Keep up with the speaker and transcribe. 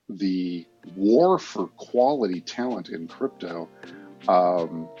the war for quality talent in crypto,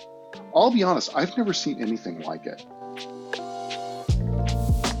 I'll be honest, I've never seen anything like it.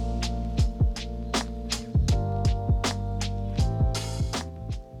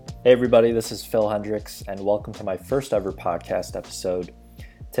 Hey everybody, this is Phil Hendricks, and welcome to my first ever podcast episode.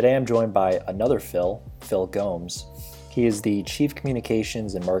 Today I'm joined by another Phil Gomes. He is the Chief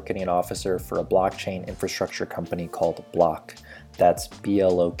Communications and Marketing Officer for a blockchain infrastructure company called Block. That's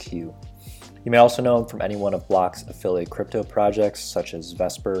BLOQ. You may also know him from any one of Block's affiliate crypto projects such as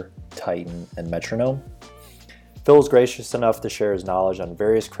Vesper, Titan, and Metronome. Phil was gracious enough to share his knowledge on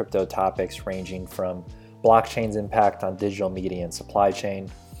various crypto topics ranging from blockchain's impact on digital media and supply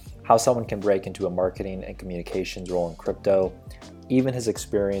chain, how someone can break into a marketing and communications role in crypto, even his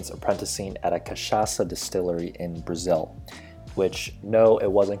experience apprenticing at a cachaça distillery in Brazil, which, no,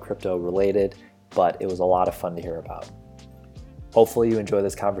 it wasn't crypto related, but it was a lot of fun to hear about. Hopefully you enjoy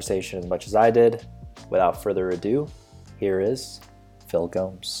this conversation as much as I did. Without further ado, here is Phil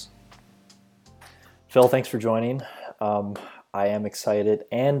Gomes. Phil, thanks for joining. I am excited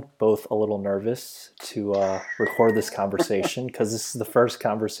and both a little nervous to record this conversation because this is the first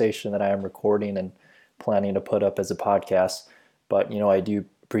conversation that I am recording and planning to put up as a podcast. But, I do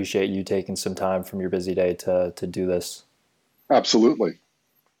appreciate you taking some time from your busy day to do this. Absolutely.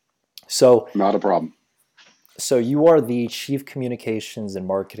 So, not a problem. So you are the Chief Communications and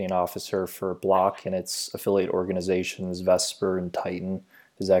Marketing Officer for Block and its affiliate organizations, Vesper and Titan.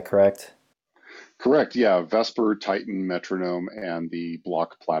 Is that correct? Correct. Yeah. Vesper, Titan, Metronome, and the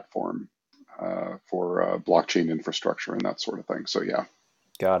Block platform for blockchain infrastructure and that sort of thing. So, yeah.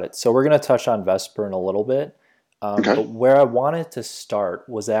 Got it. So we're going to touch on Vesper in a little bit. Okay. But where I wanted to start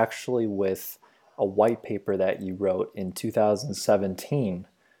was actually with a white paper that you wrote in 2017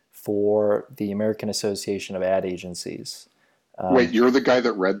 for the American Association of Ad Agencies. Wait, you're the guy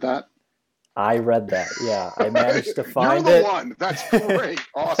that read that? I read that, yeah. I managed to find it. You're the one. That's great.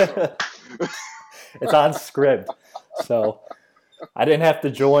 Awesome. It's on Scribd. So I didn't have to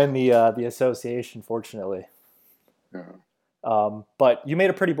join the association, fortunately. Yeah. But you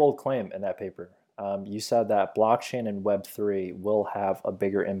made a pretty bold claim in that paper. You said that blockchain and Web3 will have a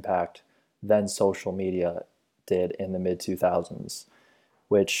bigger impact than social media did in the mid-2000s,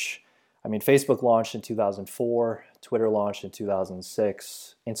 which, Facebook launched in 2004, Twitter launched in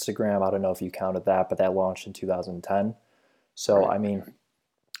 2006, Instagram, I don't know if you counted that, but that launched in 2010. So, Right.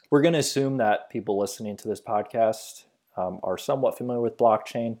 We're going to assume that people listening to this podcast are somewhat familiar with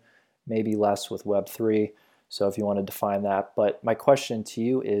blockchain, maybe less with Web3. So if you want to define that. But my question to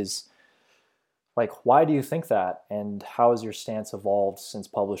you is, why do you think that? And how has your stance evolved since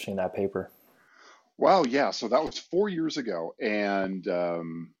publishing that paper? Wow. Yeah. So that was 4 years ago. And,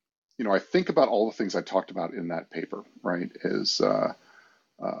 I think about all the things I talked about in that paper, right?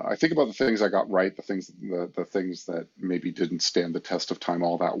 I think about the things I got right, the things that maybe didn't stand the test of time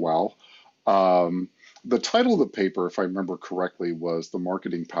all that well. The title of the paper, if I remember correctly, was "The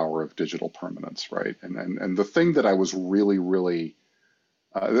Marketing Power of Digital Permanence," right? And the thing that I was really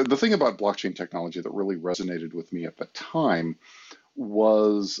the thing about blockchain technology that really resonated with me at the time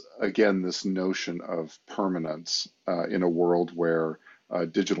was, again, this notion of permanence in a world where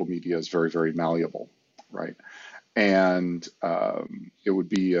digital media is very malleable, right? And it would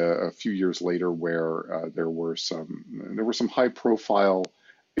be a few years later where there were some high profile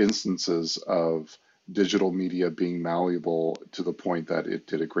instances of digital media being malleable to the point that it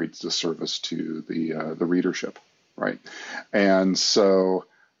did a great disservice to the readership, right? And so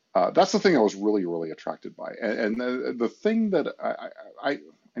that's the thing I was really attracted by. And the thing that I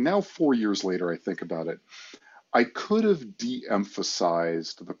now 4 years later I think about it, I could have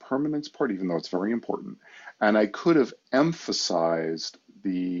de-emphasized the permanence part, even though it's very important, and I could have emphasized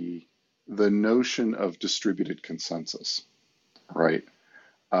the notion of distributed consensus, right?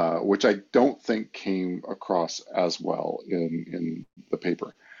 Which I don't think came across as well in the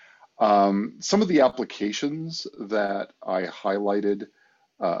paper. Some of the applications that I highlighted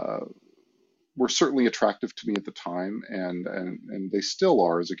were certainly attractive to me at the time, and they still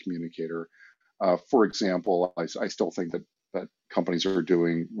are as a communicator. For example, I still think that companies are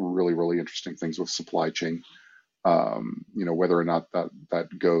doing really interesting things with supply chain. Whether or not that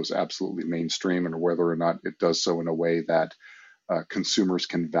goes absolutely mainstream, and whether or not it does so in a way that consumers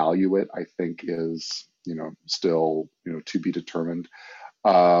can value it, I think is still to be determined.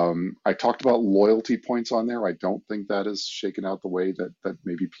 I talked about loyalty points on there. I don't think that is shaken out the way that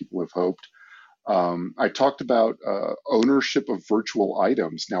maybe people have hoped. I talked about ownership of virtual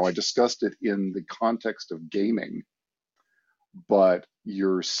items. Now, I discussed it in the context of gaming, but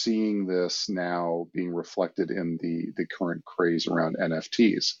you're seeing this now being reflected in the current craze around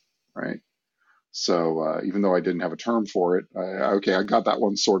NFTs, right? So even though I didn't have a term for it, okay, I got that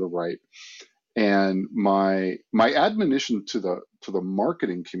one sort of right. And my admonition to the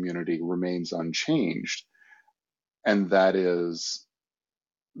marketing community remains unchanged, and that is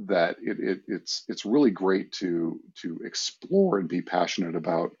that it's really great to explore and be passionate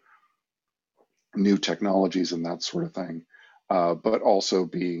about new technologies and that sort of thing, but also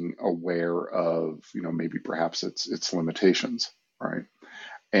being aware of maybe perhaps its limitations, right?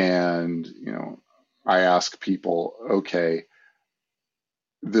 And I ask people, okay,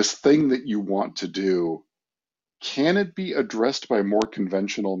 this thing that you want to do, can it be addressed by more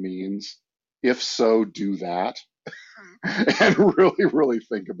conventional means? If so, do that, and really, really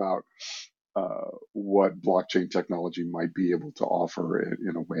think about what blockchain technology might be able to offer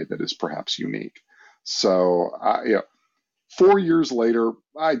in a way that is perhaps unique. So, yeah, 4 years later,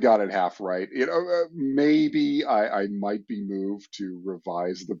 I got it half right. Maybe I might be moved to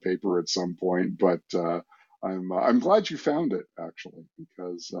revise the paper at some point, but I'm glad you found it actually,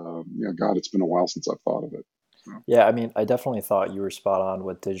 because God, it's been a while since I've thought of it. So, Yeah, I mean, I definitely thought you were spot on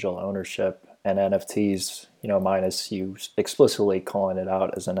with digital ownership and NFTs, minus you explicitly calling it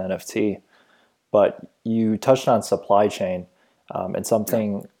out as an NFT. But you touched on supply chain, and yeah.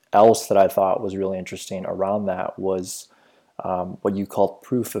 something else that I thought was really interesting around that was what you called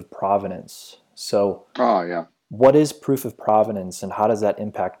proof of provenance. So, Oh, yeah. what is proof of provenance, and how does that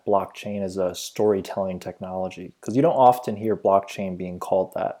impact blockchain as a storytelling technology? Because you don't often hear blockchain being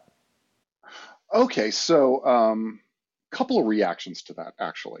called that. Okay, so couple of reactions to that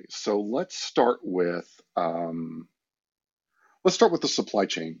actually. So let's start with the supply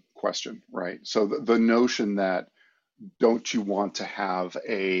chain question, right? So the notion that don't you want to have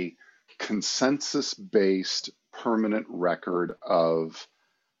a consensus-based permanent record of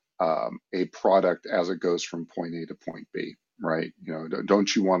a product as it goes from point A to point B, right?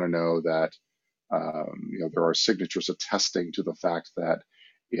 Don't you want to know that there are signatures attesting to the fact that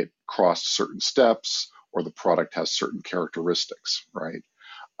it crossed certain steps or the product has certain characteristics, right?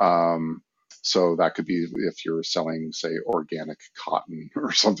 Um, so that could be if you're selling, say, organic cotton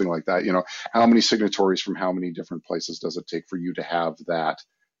or something like that. How many signatories from how many different places does it take for you to have that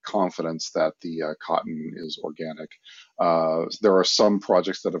confidence that the cotton is organic? There are some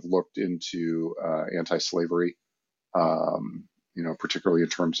projects that have looked into anti-slavery, particularly in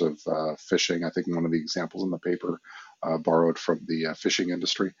terms of fishing. I think one of the examples in the paper borrowed from the fishing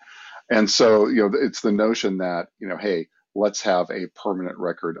industry. And so, it's the notion that, hey, let's have a permanent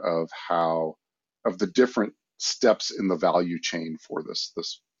record of the different steps in the value chain for this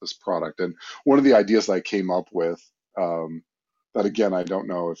product. And one of the ideas that I came up with, um, that again, I don't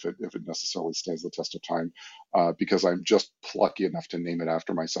know if it necessarily stands the test of time, because I'm just plucky enough to name it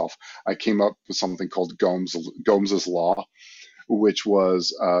after myself. I came up with something called Gomes's law, which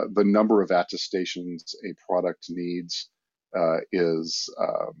was the number of attestations a product needs is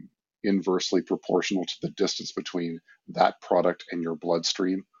inversely proportional to the distance between that product and your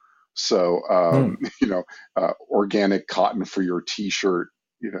bloodstream. So, Hmm. organic cotton for your T-shirt,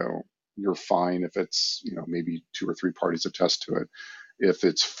 you're fine if it's, maybe two or three parties attest to it. If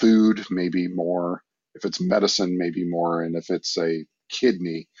it's food, maybe more. If it's medicine, maybe more. And if it's a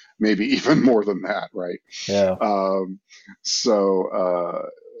kidney, maybe even more than that, right? Yeah. Um,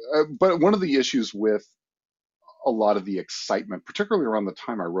 but one of the issues with a lot of the excitement, particularly around the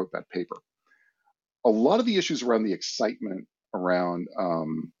time I wrote that paper, a lot of the issues around the excitement around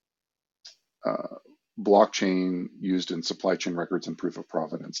uh, blockchain used in supply chain records and proof of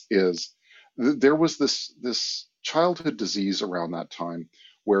provenance is there was this childhood disease around that time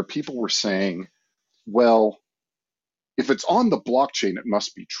where people were saying, well, if it's on the blockchain, it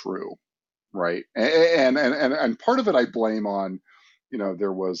must be true, right? And part of it I blame on,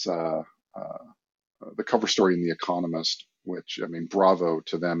 there was the cover story in The Economist, which, I mean, bravo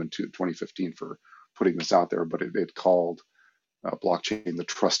to them in 2015 for putting this out there, but it called blockchain the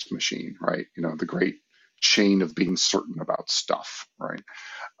trust machine, right? The great chain of being certain about stuff, right?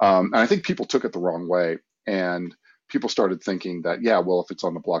 And I think people took it the wrong way. And people started thinking that, yeah, well, if it's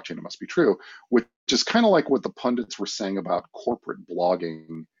on the blockchain, it must be true, which is kind of like what the pundits were saying about corporate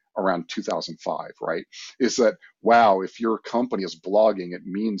blogging around 2005, right? Is that, wow, if your company is blogging, it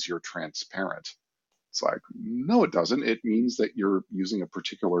means you're transparent. It's like, no, it doesn't. It means that you're using a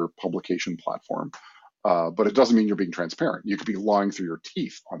particular publication platform, but it doesn't mean you're being transparent. You could be lying through your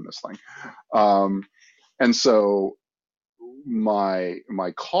teeth on this thing. Um, and so my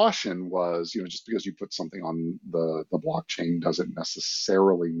caution was, just because you put something on the blockchain doesn't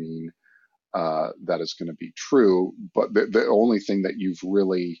necessarily mean that is going to be true. But the only thing that you've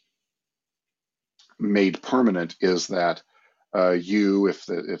really made permanent is that if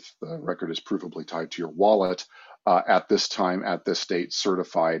the record is provably tied to your wallet, at this time, at this date,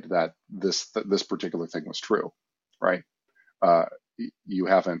 certified that this particular thing was true, right? Uh, you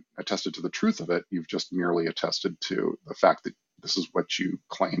haven't attested to the truth of it. You've just merely attested to the fact that this is what you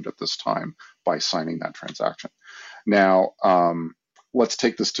claimed at this time by signing that transaction. Now, let's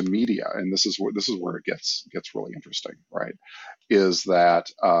take this to media, and this is where it gets really interesting, right? Is that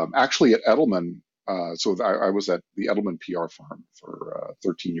actually at Edelman? So I was at the Edelman PR firm for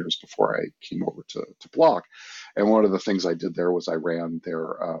 13 years before I came over to Block, and one of the things I did there was I ran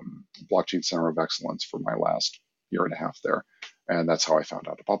their blockchain center of excellence for my last year and a half there, and that's how I found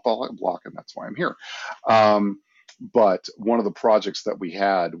out about Block, and that's why I'm here. Um, but one of the projects that we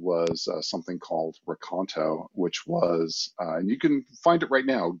had was something called Reconto, which was, and you can find it right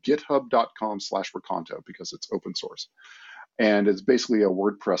now, github.com/Reconto, because it's open source. And it's basically a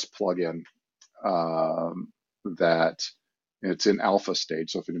WordPress plugin that it's in alpha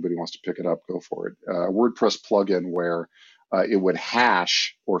stage. So if anybody wants to pick it up, go for it. WordPress plugin where it would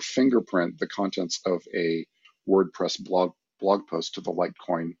hash or fingerprint the contents of a WordPress blog post to the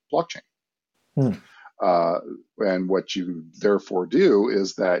Litecoin blockchain. Hmm. Uh, and what you therefore do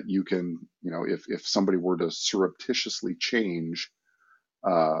is that you can, if somebody were to surreptitiously change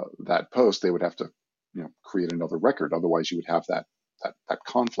that post, they would have to, create another record. Otherwise, you would have that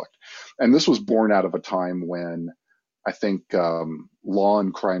conflict. And this was born out of a time when I think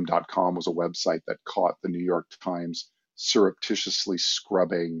lawandcrime.com was a website that caught the New York Times surreptitiously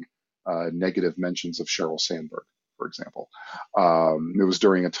scrubbing negative mentions of Sheryl Sandberg, for example. It was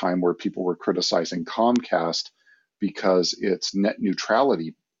during a time where people were criticizing Comcast because its net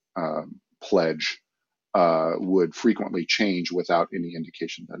neutrality pledge would frequently change without any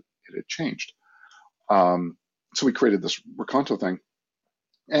indication that it had changed. So we created this Reconto thing,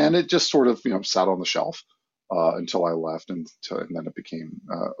 and it just sort of sat on the shelf until I left, and then it became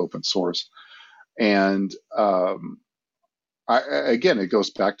open source. And again, it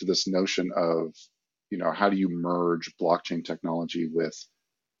goes back to this notion of how do you merge blockchain technology with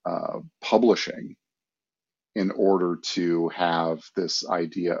publishing in order to have this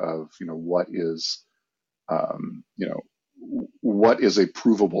idea of um, you know what is a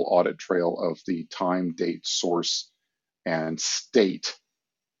provable audit trail of the time, date, source, and state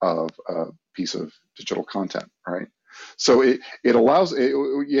of a piece of digital content, right? So it allows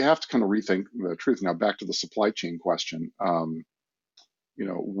you have to kind of rethink the truth. Now back to the supply chain question.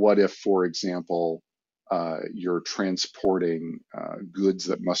 What if, for example, you're transporting goods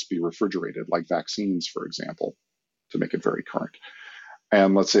that must be refrigerated, like vaccines, for example, to make it very current.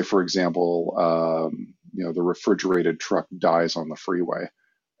 And let's say, for example, the refrigerated truck dies on the freeway,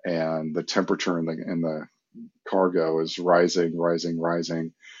 and the temperature in the cargo is rising, rising,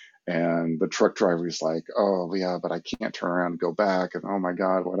 rising, and the truck driver is like, "Oh yeah, but I can't turn around and go back," and oh my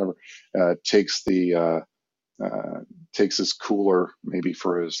God, whatever. Takes the takes his cooler maybe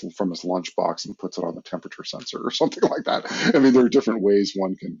from his lunchbox and puts it on the temperature sensor or something like that. I mean, there are different ways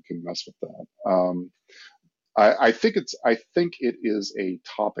one can mess with that. I think it is a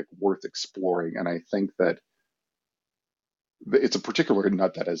topic worth exploring, and I think that it's a particular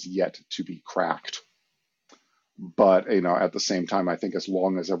nut that has yet to be cracked. But at the same time, I think as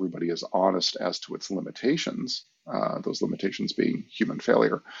long as everybody is honest as to its limitations, those limitations being human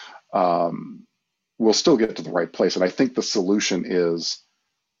failure, we'll still get to the right place. And I think the solution is,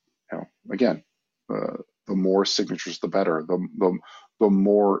 again, the more signatures, the better. The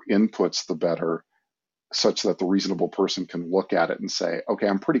more inputs, the better, such that the reasonable person can look at it and say, okay,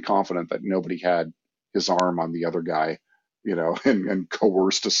 I'm pretty confident that nobody had his arm on the other guy, and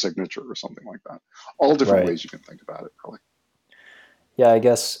coerced a signature or something like that. All different Right. ways you can think about it, really. Yeah, I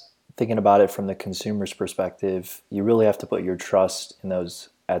guess thinking about it from the consumer's perspective, you really have to put your trust in those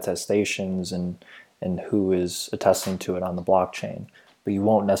attestations and who is attesting to it on the blockchain. But you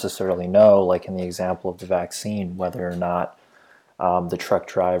won't necessarily know, like in the example of the vaccine, whether or not the truck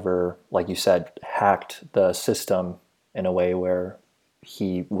driver, like you said, hacked the system in a way where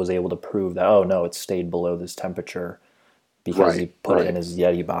he was able to prove that, oh no, it stayed below this temperature because he Right, put it in right, his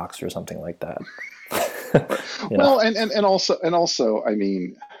Yeti box or something like that. right. you know, Well, and also, I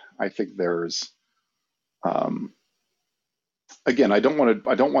mean, I think there's again, I don't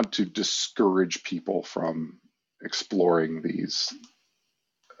want to discourage people from exploring these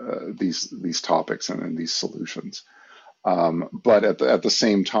topics and these solutions. But at the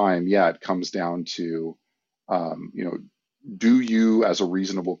same time, yeah, it comes down to, you know, do you, as a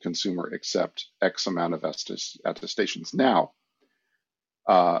reasonable consumer, accept X amount of attestations? Now,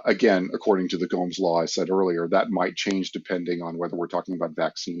 Again, according to the Gomes law I said earlier, that might change depending on whether we're talking about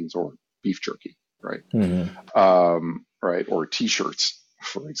vaccines or beef jerky, right? Hmm. Right, or T-shirts,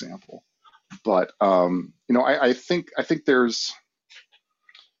 for example. But I think there's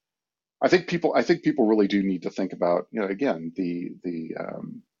I think people really do need to think about, again, the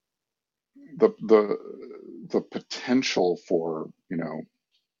the potential for,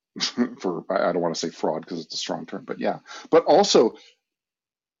 for, I don't want to say fraud because it's a strong term, but yeah. But also,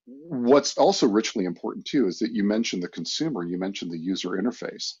 what's also richly important too is that you mentioned the consumer, you mentioned the user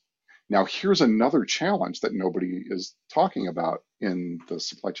interface. Now, here's another challenge that nobody is talking about in the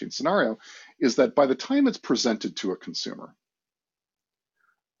supply chain scenario, is that by the time it's presented to a consumer,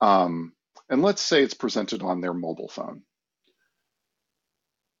 um, and let's say it's presented on their mobile phone,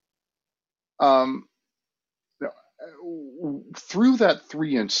 um, through that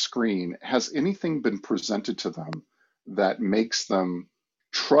 3-inch screen, has anything been presented to them that makes them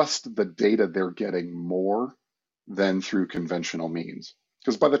trust the data they're getting more than through conventional means?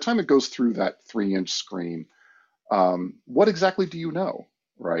 Because by the time it goes through that 3-inch screen, what exactly do you know,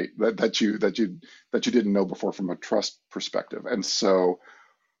 right? That you didn't know before from a trust perspective. And so,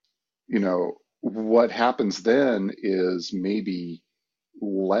 what happens then is maybe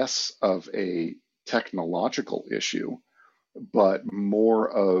less of a technological issue, but more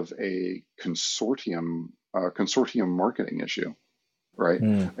of a consortium marketing issue, right?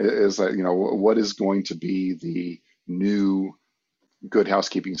 Mm. Is that, what is going to be the new good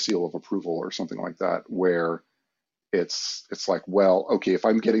housekeeping seal of approval or something like that, where it's like, well, okay, if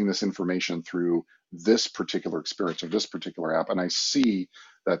I'm getting this information through this particular experience or this particular app, and I see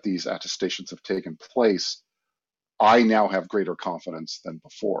that these attestations have taken place, I now have greater confidence than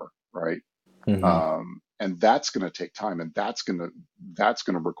before, right? Hmm. And that's going to take time, and that's going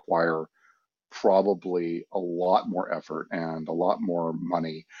to require probably a lot more effort and a lot more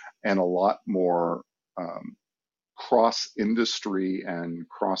money and a lot more cross industry and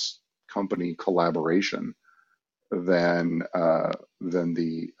cross company collaboration than uh, than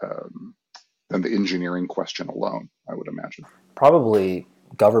the um, than the engineering question alone, I would imagine. Probably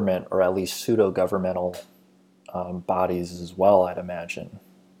government or at least pseudo governmental bodies as well, I'd imagine.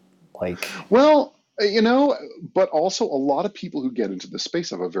 Like, Well, but also a lot of people who get into this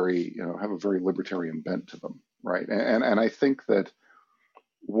space have a very libertarian bent to them, right? And I think that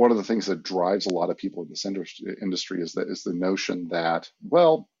one of the things that drives a lot of people in this industry is the notion that,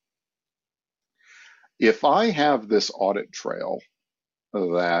 well, if I have this audit trail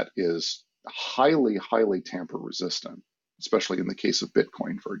that is highly, highly tamper resistant, especially in the case of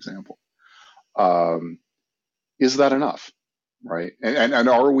Bitcoin, for example, um, is that enough, right? And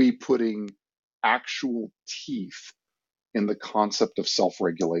are we putting actual teeth in the concept of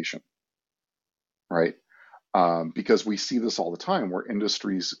self-regulation, right? Because we see this all the time where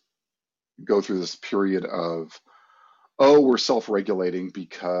industries go through this period of, oh, we're self-regulating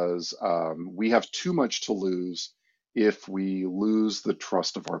because we have too much to lose if we lose the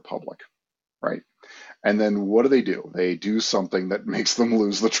trust of our public, right? And then what do? They do something that makes them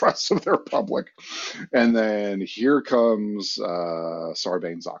lose the trust of their public. And then here comes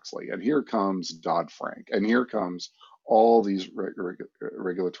Sarbanes-Oxley, and here comes Dodd-Frank, and here comes all these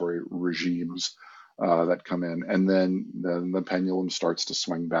regulatory regimes that come in. And then the pendulum starts to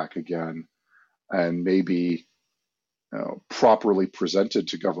swing back again. And maybe, properly presented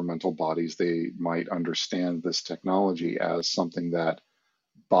to governmental bodies, they might understand this technology as something that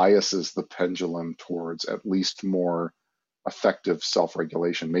biases the pendulum towards at least more effective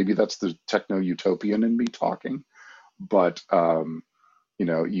self-regulation. Maybe that's the techno-utopian in me talking, but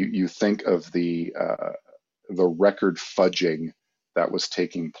you think of the record fudging that was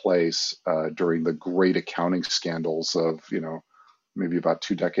taking place during the great accounting scandals of, maybe about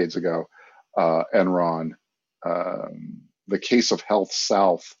 2 decades ago, Enron. The case of Health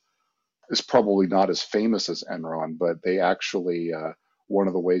South is probably not as famous as Enron, but they actually, one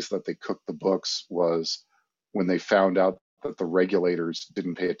of the ways that they cooked the books was when they found out that the regulators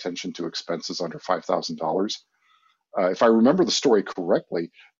didn't pay attention to expenses under $5,000. If I remember the story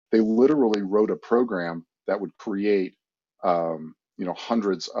correctly, they literally wrote a program that would create,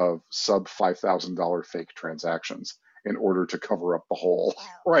 hundreds of sub $5,000 fake transactions in order to cover up the hole,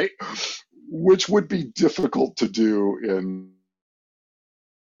 right? Which would be difficult to do in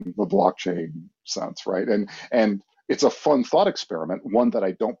the blockchain sense, right? And it's a fun thought experiment, one that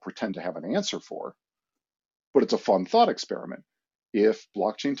I don't pretend to have an answer for, but it's a fun thought experiment. If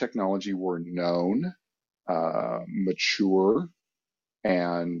blockchain technology were known, mature,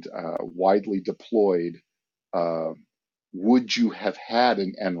 and widely deployed, uh, would you have had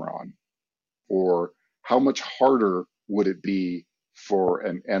an Enron, or how much harder would it be for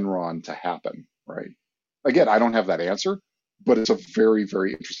an Enron to happen, right? Again, I don't have that answer, but it's a very,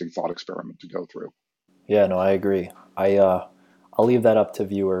 very interesting thought experiment to go through. Yeah, no, I agree. I'll leave that up to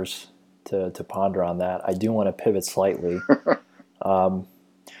viewers to ponder on that. I do want to pivot slightly. Um,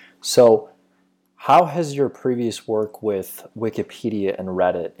 so, how has your previous work with Wikipedia and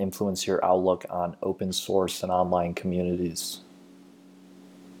Reddit influenced your outlook on open source and online communities?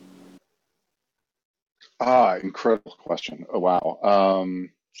 Incredible question. Oh, wow.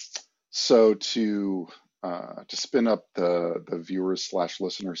 So to spin up the viewers slash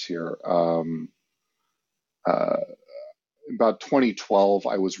listeners here, uh, about 2012,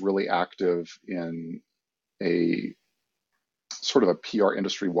 I was really active in a sort of a PR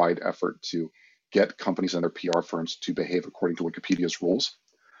industry wide effort to get companies and their PR firms to behave according to Wikipedia's rules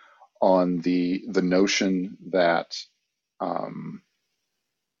on the notion that um,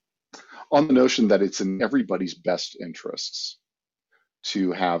 it's in everybody's best interests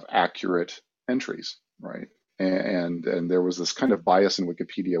to have accurate entries, right? And there was this kind of bias in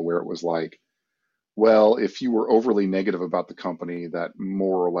Wikipedia where it was like, well, if you were overly negative about the company, that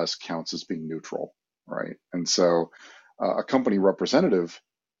more or less counts as being neutral, right? And so a company representative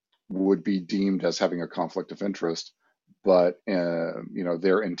would be deemed as having a conflict of interest, but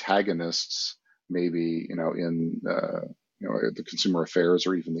their antagonists, maybe in the consumer affairs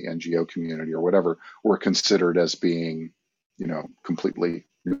or even the NGO community or whatever, were considered as being completely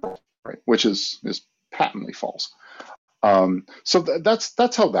neutral, right? Which is patently false. So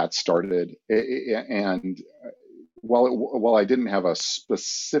that's how that started. And while I didn't have a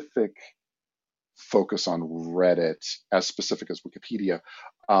specific focus on Reddit as specific as Wikipedia,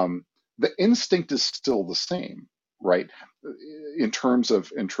 the instinct is still the same, right? In terms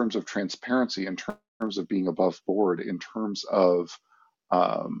of transparency, in terms of being above board, in terms of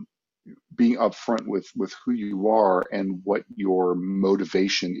um, being upfront with who you are and what your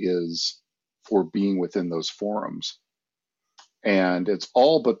motivation is for being within those forums. And it's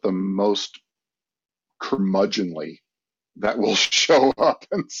all but the most curmudgeonly that will show up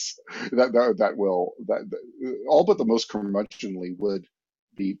and that all but the most curmudgeonly would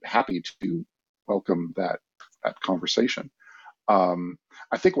be happy to welcome that conversation.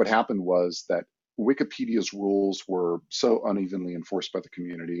 I think what happened was that Wikipedia's rules were so unevenly enforced by the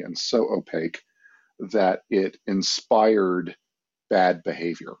community and so opaque that it inspired bad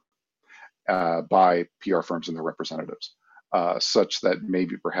behavior by PR firms and their representatives, such that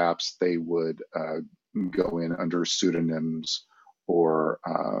maybe perhaps they would go in under pseudonyms or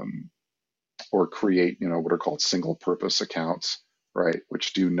create what are called single purpose accounts, right,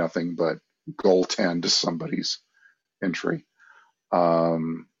 which do nothing but goaltend somebody's entry.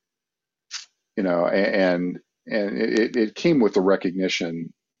 Um, and it came with the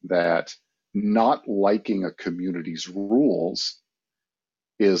recognition that not liking a community's rules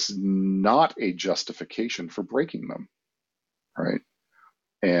is not a justification for breaking them, right?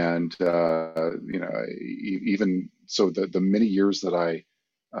 And even so, the many years uh,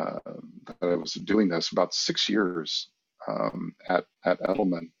 that I was doing this, about 6 years at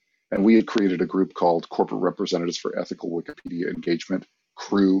Edelman, and we had created a group called Corporate Representatives for Ethical Wikipedia Engagement,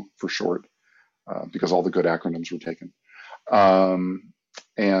 CREW for short, because all the good acronyms were taken.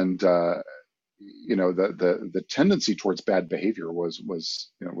 And the tendency towards bad behavior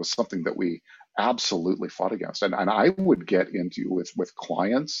was something that we absolutely fought against, and I would get into with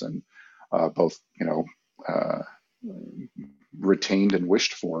clients and both uh, retained and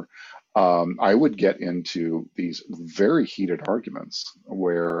wished for. I would get into these very heated arguments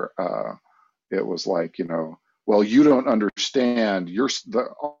where it was like, well, you don't understand.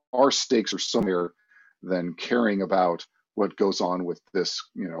 Our stakes are so higher than caring about what goes on with this,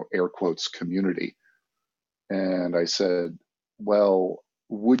 air quotes community. And I said, well,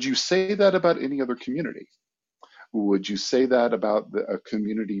 would you say that about any other community? Would you say that about a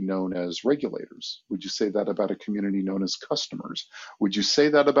community known as regulators? Would you say that about a community known as customers? Would you say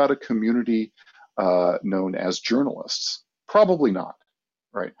that about a community known as journalists? Probably not,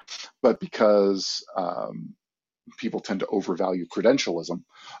 right? But because people tend to overvalue credentialism,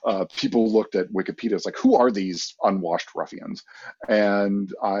 people looked at Wikipedia as like, who are these unwashed ruffians?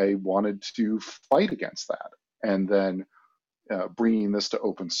 And I wanted to fight against that. And then bringing this to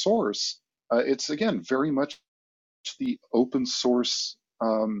open source, it's again very much the open source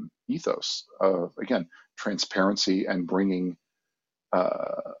ethos of, again, transparency and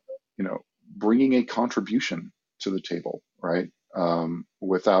uh, bringing a contribution to the table, right?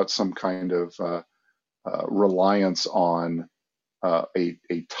 Without some kind of reliance on a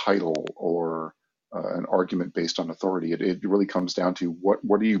title or an argument based on authority. It really comes down to what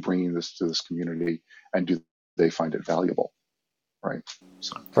are you bringing this to this community, and do they find it valuable? right?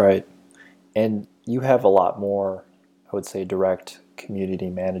 So, Right. And you have a lot more, I would say, direct community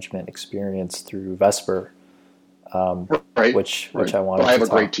management experience through Vesper, um, right, which right. I But wanted I have to a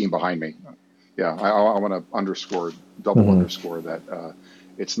great talk. team behind me. Yeah, I want to underscore, double Hmm. underscore that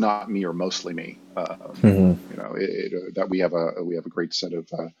it's not me or mostly me. Hmm. That we have a great set of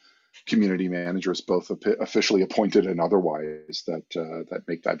community managers, both officially appointed and otherwise, that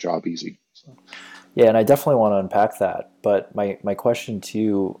make that job easy. So, Yeah, and I definitely want to unpack that. But my question to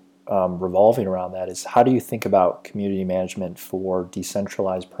you, revolving around that, is how do you think about community management for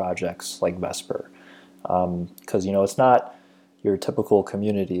decentralized projects like Vesper? Because it's not your typical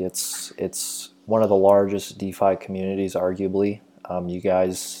community. It's one of the largest DeFi communities, arguably. You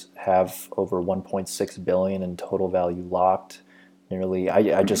guys have over 1.6 billion in total value locked. Nearly,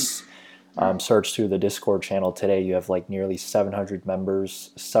 I mhm, just yeah. searched through the Discord channel today. You have like nearly 700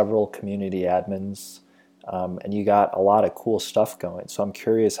 members, several community admins, and you got a lot of cool stuff going. So I'm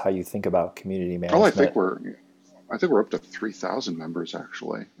curious how you think about community Oh, management. I think we're up to 3,000 members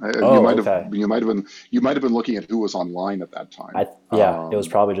actually. Oh, okay. You might have been looking at who was online at that time. Yeah, it was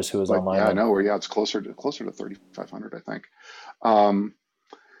probably just who was But online yeah, then. no, it's closer to 3,500, I think. Um,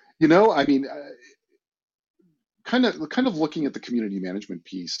 I mean, kind of looking at the community management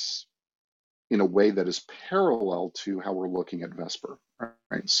piece in a way that is parallel to how we're looking at Vesper,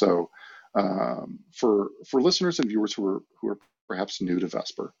 right? So, for listeners and viewers who are perhaps new to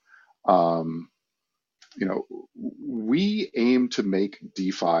Vesper, um, you know, we aim to make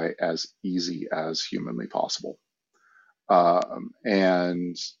DeFi as easy as humanly possible.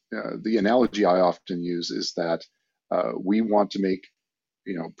 And the analogy I often use is that we want to make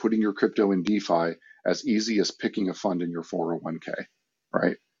putting your crypto in DeFi as easy as picking a fund in your 401k,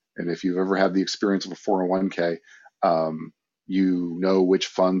 right? And if you've ever had the experience of a 401k, you know which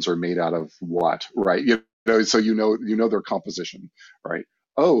funds are made out of what, right? So you know their composition, right?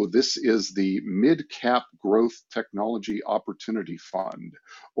 Oh, this is the mid cap growth technology opportunity fund,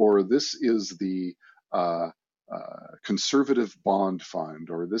 or this is the conservative bond fund,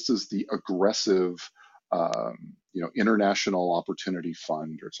 or this is the aggressive international opportunity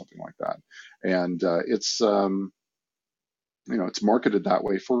fund or something like that. And it's marketed that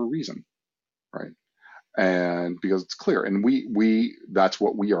way for a reason, right? And because it's clear, and we that's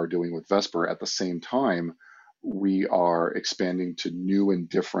what we are doing with Vesper. At the same time, we are expanding to new and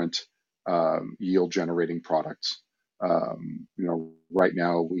different yield generating products. Right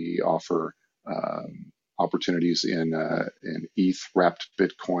now we offer opportunities in ETH, wrapped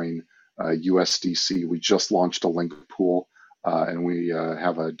Bitcoin, USDC. We just launched a link pool, and we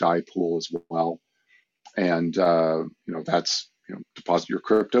have a DAI pool as well. And that's deposit your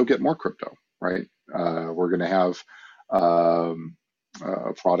crypto, get more crypto, right? We're going to have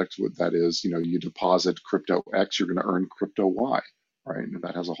a product that is, you deposit crypto X, you're going to earn crypto Y, right? And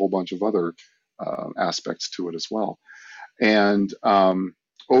that has a whole bunch of other aspects to it as well. And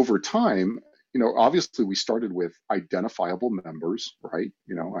over time, obviously we started with identifiable members, right?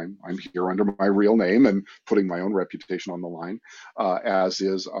 I'm here under my real name and putting my own reputation on the line, as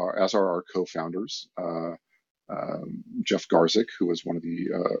are our co-founders. Jeff Garzik, who was one of the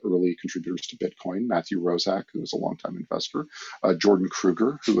early contributors to Bitcoin, Matthew Rozak, who is a longtime investor, Jordan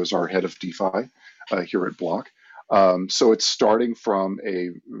Kruger, who is our head of DeFi here at Block. So it's starting from a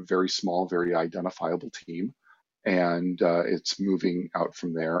very small, very identifiable team, and it's moving out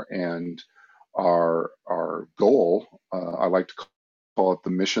from there. And our goal, I like to call it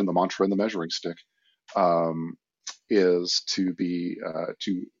the mission, the mantra, and the measuring stick, um, is to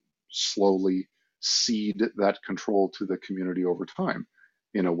slowly cede that control to the community over time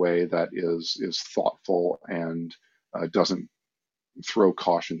in a way that is thoughtful and doesn't throw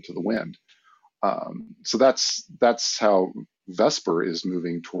caution to the wind. So that's how Vesper is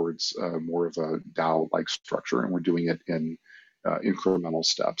moving towards more of a DAO-like structure, and we're doing it in incremental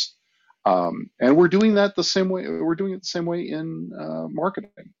steps. And we're doing that the same way. We're doing it the same way in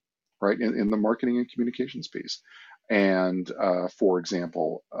marketing, right? In the marketing and communications piece. And for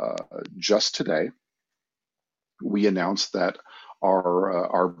example, just today we announced that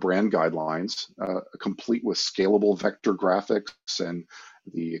our brand guidelines, complete with scalable vector graphics and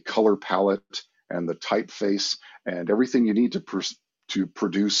the color palette and the typeface and everything you need to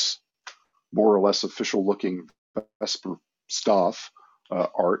produce more or less official looking Vesper stuff,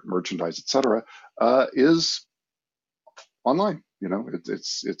 art, merchandise, etc., is online.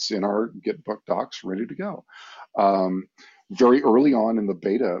 It's in our Gitbook docs, ready to go. Um, Very early on in the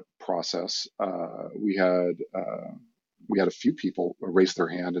beta process, we had a few people raise their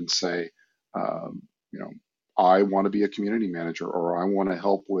hand and say, um, you know, I want to be a community manager, or I want to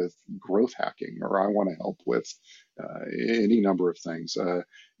help with growth hacking, or I want to help with any number of things.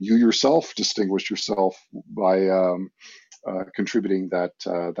 You yourself distinguished yourself by contributing that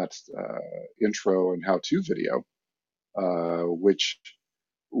intro and how-to video, which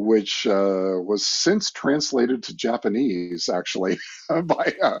was since translated to Japanese, actually,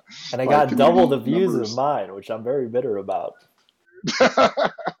 by And I by got double community the views of members. mine, which I'm very bitter about.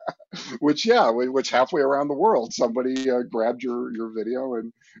 Which, yeah, which halfway around the world somebody grabbed your video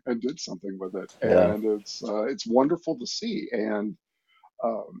and did something with it, Yeah. and it's wonderful to see. And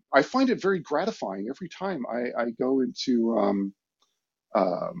I find it very gratifying every time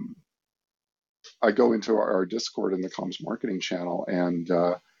um, I go into our Discord in the comms marketing channel, and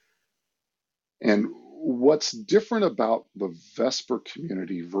what's different about the Vesper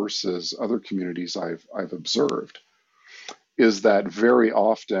community versus other communities I've observed is that very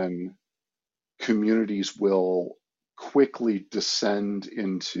often communities will quickly descend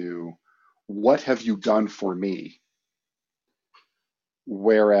into what have you done for me,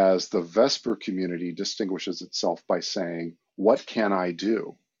 whereas the Vesper community distinguishes itself by saying what can I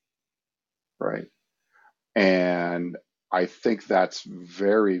do, right? And I think that's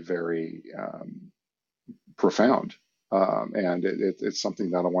very, very profound, and it's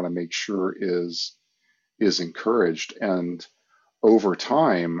something that I want to make sure is encouraged. And over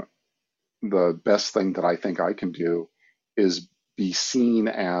time, the best thing that I think I can do is be seen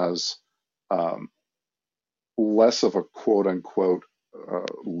as um, less of a quote unquote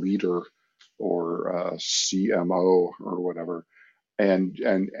leader or CMO or whatever, and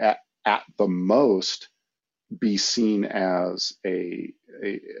at the most be seen as an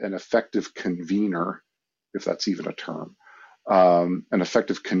effective convener, if that's even a term, an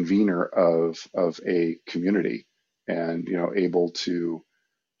effective convener of a community, and able to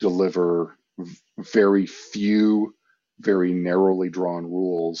deliver very few, very narrowly drawn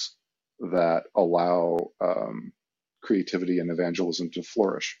rules that allow creativity and evangelism to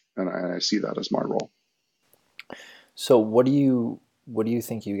flourish. And I see that as my role. So what do you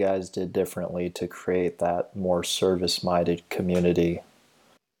think you guys did differently to create that more service-minded community?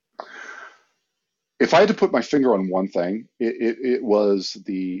 If I had to put my finger on one thing, it was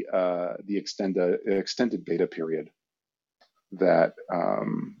the extended beta period that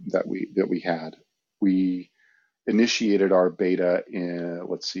we had. We initiated our beta in,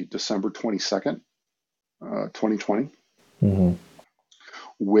 let's see, December 22nd, 2020, Hmm.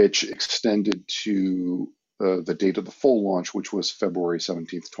 which extended to the date of the full launch, which was February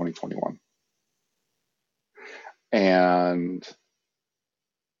 17th, 2021. And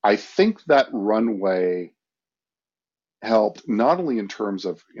I think that runway helped not only in terms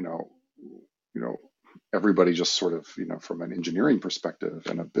of, you know, everybody just sort of, from an engineering perspective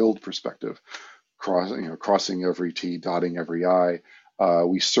and a build perspective, crossing every T, dotting every I.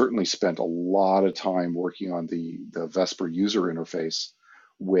 We certainly spent a lot of time working on the Vesper user interface,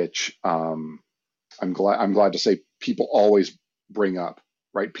 which I'm glad to say people always bring up.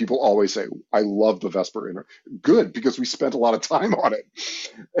 Right? People always say, "I love the Vesper Good, because we spent a lot of time on it,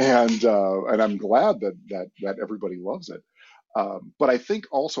 and I'm glad that everybody loves it. But I think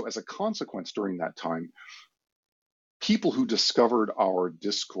also as a consequence during that time, people who discovered our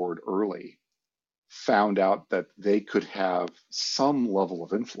Discord early found out that they could have some level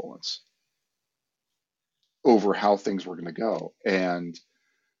of influence over how things were going to go. And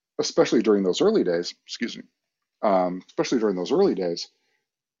especially during those early days, excuse me, especially during those early days,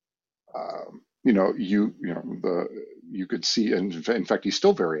 you could see, and in fact, he's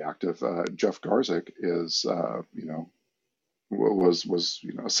still very active. Jeff Garzik is, was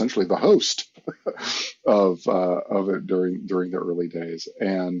essentially the host of it during the early days,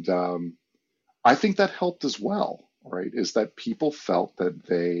 and I think that helped as well, right? Is that people felt that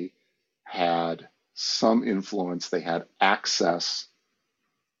they had some influence, they had access,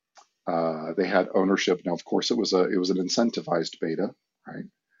 they had ownership. Now, of course, it was an incentivized beta, right?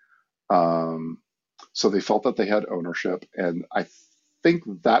 Um, so they felt that they had ownership, and I think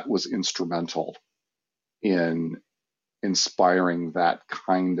that was instrumental in inspiring that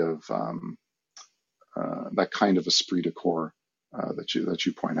kind of esprit de corps that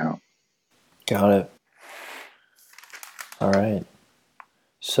you point out. Got it. All right.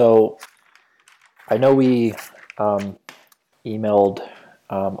 So I know we um, emailed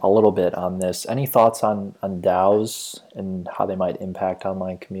a little bit on this. Any thoughts on DAOs and how they might impact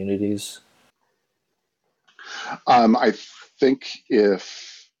online communities? I think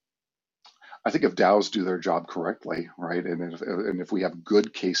if I think if DAOs do their job correctly, right, and if we have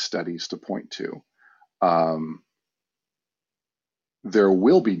good case studies to point to, um, there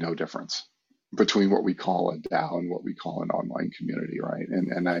will be no difference. between what we call a DAO and what we call an online community, right?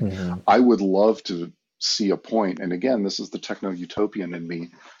 And Hmm. I would love to see a point, and again, this is the techno utopian in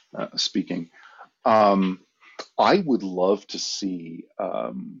me speaking. Um, I would love to see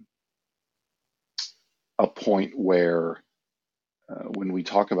a point where when we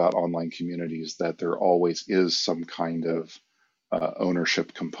talk about online communities, that there always is some kind of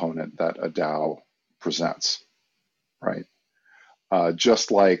ownership component that a DAO presents, right?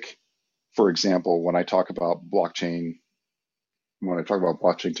 Just like, for example, when I talk about blockchain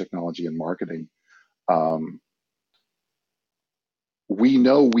technology and marketing, um, we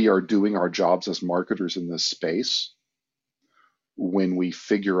know we are doing our jobs as marketers in this space when we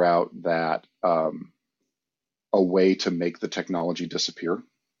figure out that a way to make the technology disappear.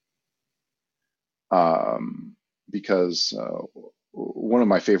 Um, because one of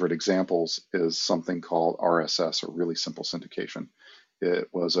my favorite examples is something called RSS, or really simple syndication. It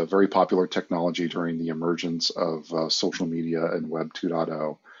was a very popular technology during the emergence of social media and Web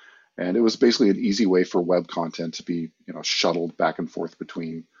 2.0. And it was basically an easy way for web content to be, shuttled back and forth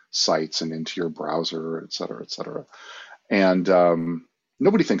between sites and into your browser, et cetera, et cetera. And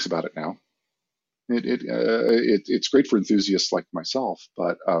nobody thinks about it now. It's great for enthusiasts like myself,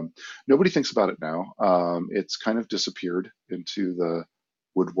 but nobody thinks about it now. It's kind of disappeared into the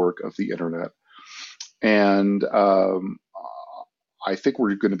woodwork of the internet, and I think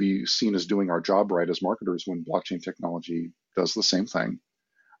we're going to be seen as doing our job right as marketers when blockchain technology does the same thing.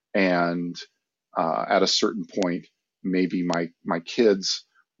 And at a certain point, maybe my kids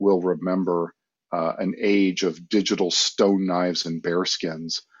will remember an age of digital stone knives and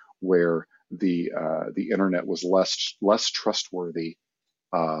bearskins, where the internet was less trustworthy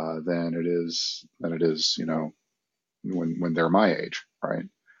than it is, when they're my age, right?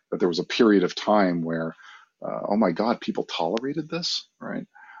 But there was a period of time where, oh my God, people tolerated this, right?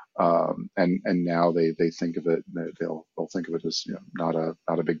 And now they think of it, they'll think of it as, not a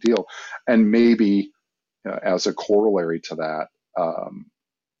big deal. And maybe as a corollary to that,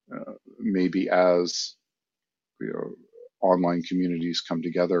 maybe as you know, online communities come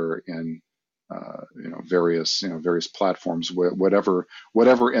together in various platforms,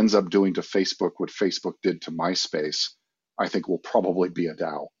 whatever ends up doing to Facebook what Facebook did to MySpace, I think will probably be a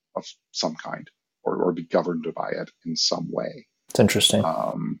DAO of some kind, or be governed by it in some way. It's interesting.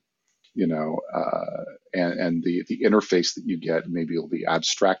 Um, and the interface that you get maybe will be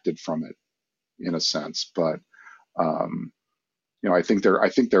abstracted from it in a sense, but um, I think there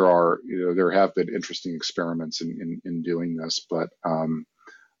have been interesting experiments in doing this, but I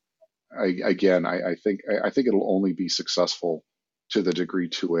think it'll only be successful to the degree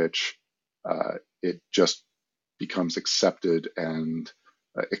to which it just becomes accepted and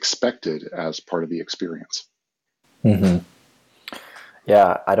expected as part of the experience. Hmm.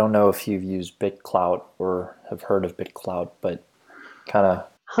 Yeah, I don't know if you've used BitClout or have heard of BitClout, but kind of.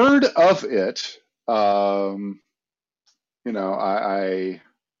 Heard of it? Um, uh,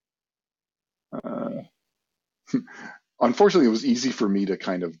 unfortunately, it was easy for me to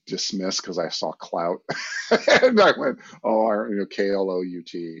kind of dismiss because I saw clout, and I went, "Oh,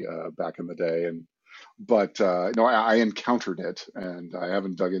 KLOUT," back in the day, and but no, I encountered it, and I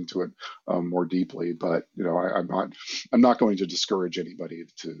haven't dug into it more deeply. But I'm not going to discourage anybody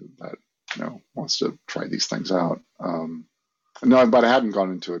that wants to try these things out. No, but I hadn't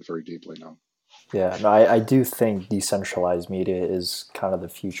gone into it very deeply. No. Yeah, no, I do think decentralized media is kind of the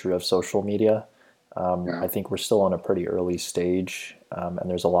future of social media. Yeah. I think we're still on a pretty early stage, and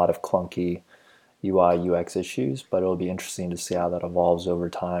there's a lot of clunky UI UX issues, but it'll be interesting to see how that evolves over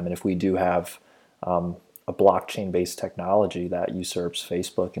time. And if we do have a blockchain based technology that usurps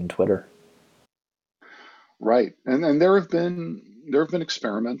Facebook and Twitter. Right. And there have been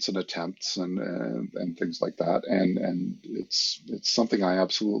experiments and attempts and things like that. And it's something I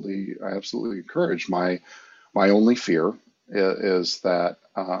absolutely encourage. My only fear is that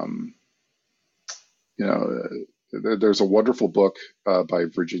there's a wonderful book by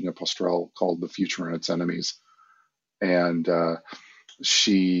Virginia Postrel called The Future and Its Enemies. And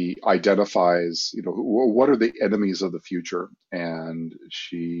she identifies, what are the enemies of the future, and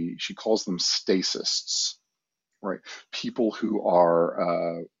she calls them stasists, right? People who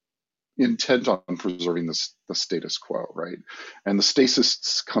are intent on preserving the status quo, right? And the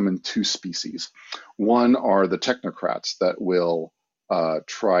stasists come in two species. One are the technocrats that will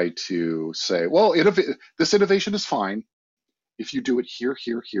try to say, well, this innovation is fine if you do it here,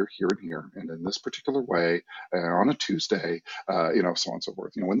 here, here, here, and here, and in this particular way, on a Tuesday, so on and so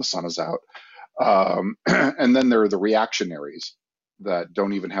forth, when the sun is out. And then there are the reactionaries that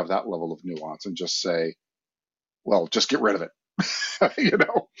don't even have that level of nuance and just say, well, just get rid of it.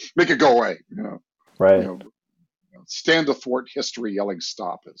 make it go away. You Right. know, stand athwart history, yelling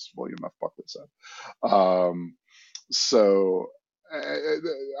 "stop," as William F. Buckley said. Um, so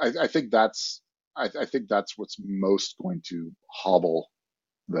I think I think that's what's most going to hobble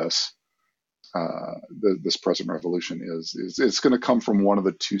this this present revolution is it's going to come from one of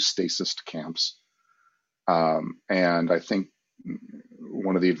the two statist camps, and I think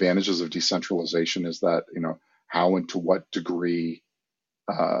one of the advantages of decentralization is that how and to what degree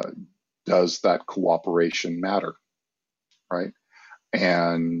uh, does that cooperation matter, right?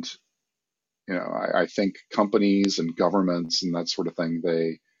 And I think companies and governments and that sort of thing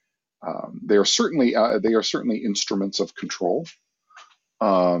they are certainly instruments of control.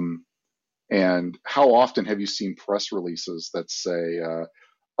 Um, and how often have you seen press releases that say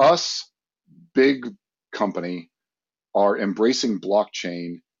us big company are embracing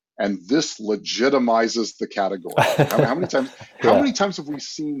blockchain and this legitimizes the category? How many times how Yeah. many times have we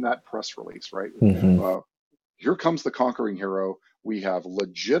seen that press release, right? Hmm. Here comes the conquering hero. We have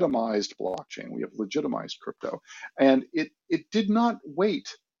legitimized blockchain. We have legitimized crypto. And it did not wait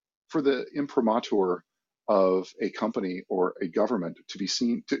for the imprimatur of a company or a government to be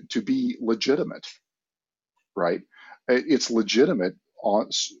seen to be legitimate, right? It's legitimate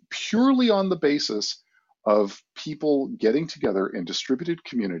purely on the basis of people getting together in distributed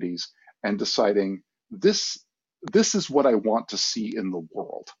communities and deciding this this is what I want to see in the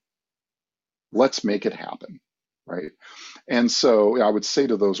world. Let's make it happen, right? And so I would say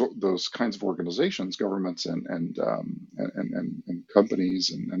to those kinds of organizations, governments and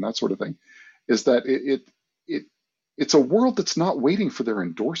companies and that sort of thing, is that it it's a world that's not waiting for their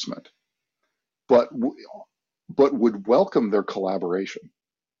endorsement, but but would welcome their collaboration,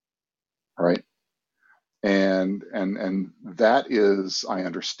 right? And that is, I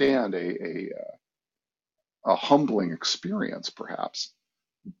understand, a humbling experience, perhaps,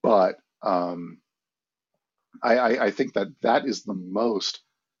 but I think that that is the most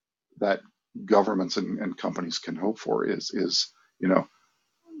that governments and companies can hope for is you know,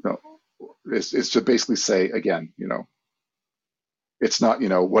 you know is to basically say again, it's not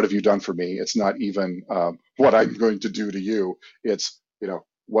what have you done for me. It's not even what I'm going to do to you. It's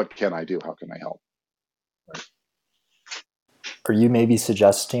what can I do? How can I help? Are you maybe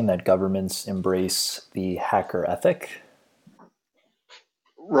suggesting that governments embrace the hacker ethic?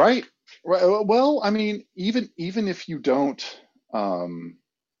 Right. Well, I mean, even if you don't um,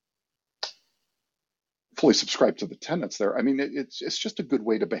 fully subscribe to the tenets there, I mean, it's just a good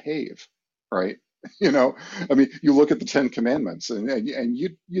way to behave, right? You know, I mean, you look at the Ten Commandments, and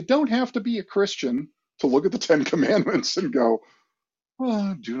you don't have to be a Christian to look at the Ten Commandments and go,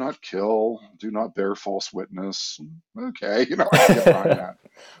 oh, do not kill, do not bear false witness. Okay, I can get behind that.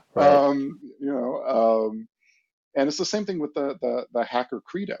 Right. And it's the same thing with the hacker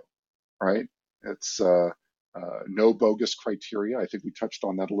credo, right? It's no bogus criteria. I think we touched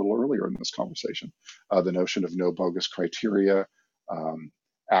on that a little earlier in this conversation. The notion of no bogus criteria, um,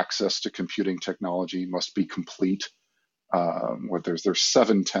 access to computing technology must be complete. What there's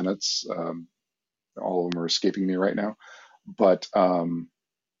seven tenets. All of them are escaping me right now, but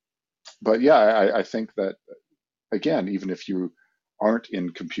yeah, I think that again, even if you aren't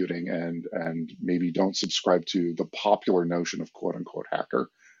in computing and maybe don't subscribe to the popular notion of quote unquote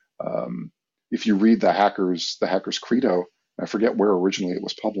hacker, um, if you read the hackers credo, I forget where originally it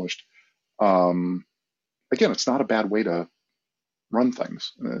was published. Um, Again, it's not a bad way to run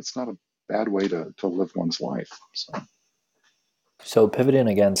things. It's not a bad way to live one's life. So, So pivoting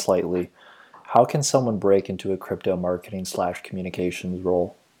again slightly, how can someone break into a crypto marketing slash communications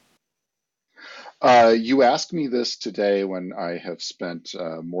role? you asked me this today when I have spent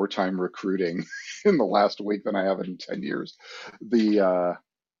more time recruiting in the last week than I have in 10 years. The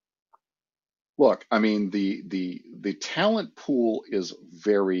Look, I mean, the talent pool is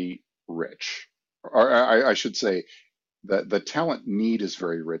very rich. Or I should say that the talent need is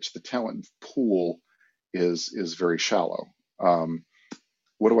very rich. The talent pool is very shallow. Um,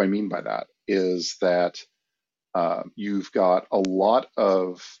 what do I mean by that? Is that you've got a lot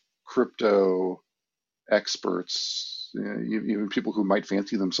of crypto experts, even people who might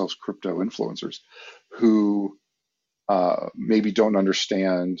fancy themselves crypto influencers, who maybe don't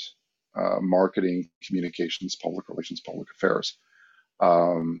understand marketing, communications, public relations, public affairs.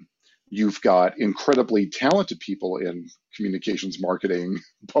 Um, you've got incredibly talented people in communications, marketing,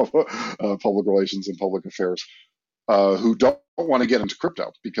 public relations, and public affairs who don't want to get into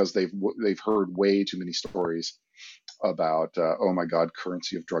crypto because they've heard way too many stories about oh my god,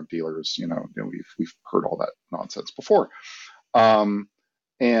 currency of drug dealers. We've heard all that nonsense before. Um,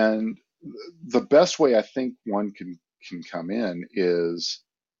 and the best way I think one can can come in is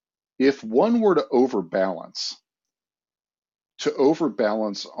if one were to overbalance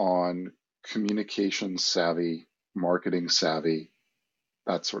on communication savvy, marketing savvy,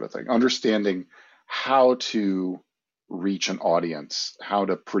 that sort of thing, understanding how to reach an audience, how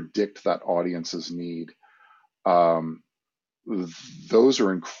to predict that audience's need. Um, those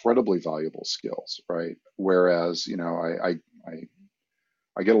are incredibly valuable skills, right? Whereas,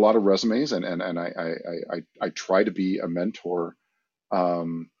 I get a lot of resumes, and I try to be a mentor,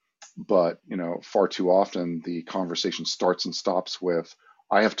 um, but far too often the conversation starts and stops with,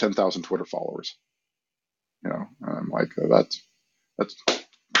 "I have 10,000 Twitter followers." And I'm like, that's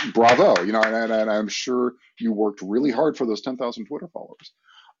bravo, and I'm sure you worked really hard for those 10,000 Twitter followers.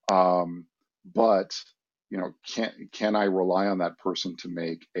 But can I rely on that person to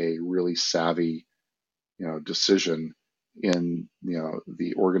make a really savvy decision in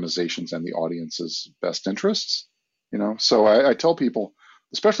the organization's and the audience's best interests? So I tell people,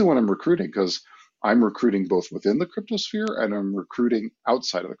 especially when I'm recruiting, because I'm recruiting both within the cryptosphere and I'm recruiting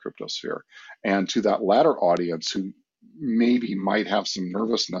outside of the cryptosphere, and to that latter audience who maybe might have some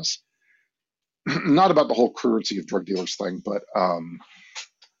nervousness, not about the whole currency of drug dealers thing, but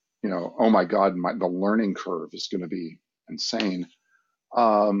oh my God, the learning curve is going to be insane.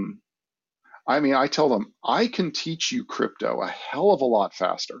 Um, I mean, I tell them I can teach you crypto a hell of a lot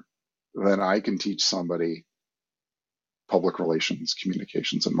faster than I can teach somebody public relations,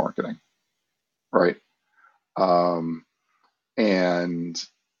 communications, and marketing, right? Um, and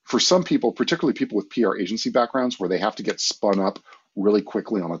for some people, particularly people with PR agency backgrounds, where they have to get spun up really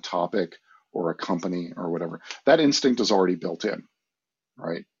quickly on a topic or a company or whatever, that instinct is already built in,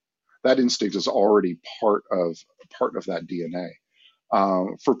 right? That instinct is already part of that DNA.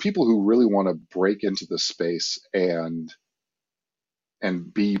 For people who really want to break into this space and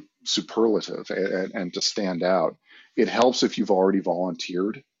be superlative and to stand out, it helps if you've already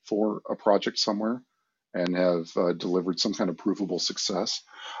volunteered for a project somewhere and have delivered some kind of provable success.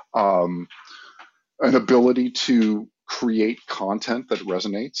 Um, an ability to create content that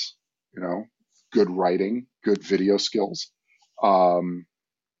resonates, you know, good writing, good video skills, um,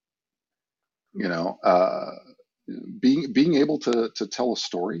 you know, uh, being able to tell a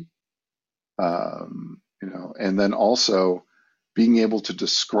story, and then also being able to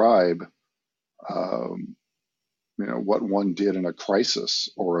describe, um, what one did in a crisis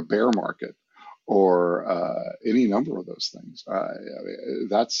or a bear market or any number of those things.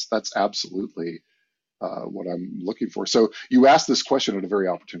 That's absolutely what I'm looking for. So you asked this question at a very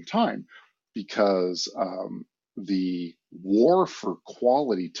opportune time because the war for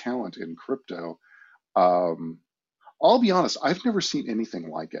quality talent in crypto. Um, I'll be honest, I've never seen anything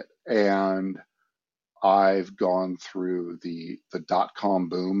like it, and I've gone through the dot-com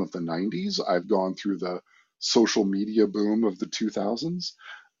boom of the 90s. I've gone through the social media boom of the 2000s,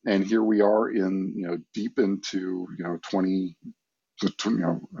 and here we are in deep into 20,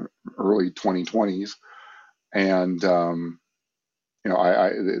 early 2020s, and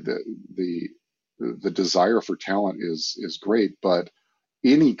the the desire for talent is great, but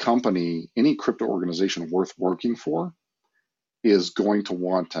any company, any crypto organization worth working for is going to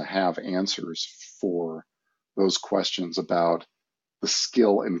want to have answers for those questions about the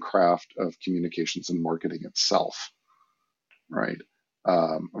skill and craft of communications and marketing itself, right?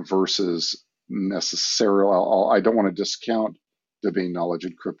 Versus necessarily, I don't want to discount domain knowledge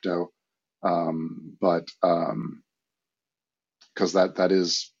in crypto, but because that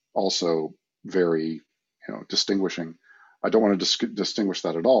is also very distinguishing. I don't want to distinguish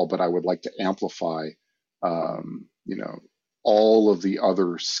that at all, but I would like to amplify, um, you know, all of the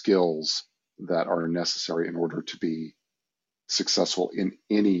other skills that are necessary in order to be successful in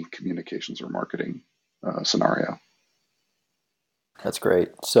any communications or marketing scenario. That's great.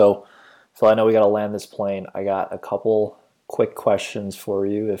 So, Phil, I know we got to land this plane. I got a couple quick questions for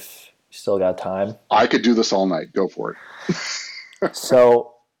you if you still got time. I could do this all night. Go for it.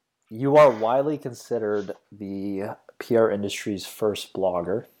 So, you are widely considered the PR industry's first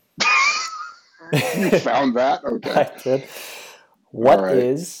blogger. You found that? Okay. I did. All What right.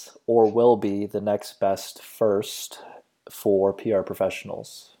 is or will be the next best first for PR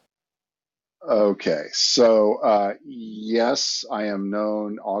professionals? Okay. So, yes, I am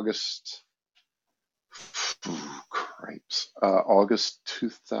known August, cripes, August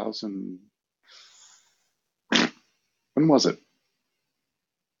 2000. When was it?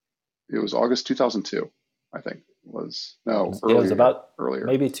 It was August 2002, I think. Was no It was earlier, about earlier.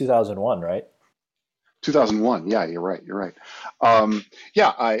 maybe 2001, right? 2001. Yeah, you're right. You're right. Um,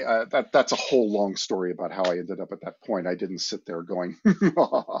 yeah, that's a whole long story about how I ended up at that point. I didn't sit there going,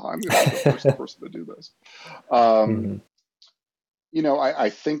 I'm going to be the first person to do this. Um, Hmm. I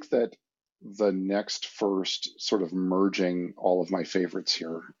think that the next first sort of merging all of my favorites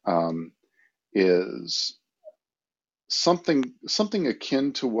here is something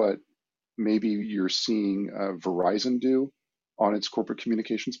akin to what maybe you're seeing Verizon do on its corporate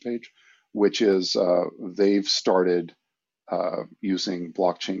communications page, which is they've started using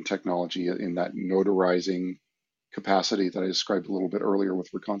blockchain technology in that notarizing capacity that I described a little bit earlier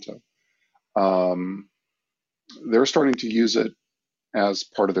with Reconto. Um, they're starting to use it as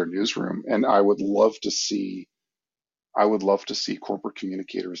part of their newsroom, and I would love to see corporate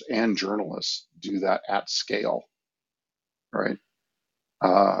communicators and journalists do that at scale, right?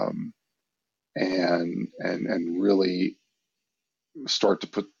 Um, and really start to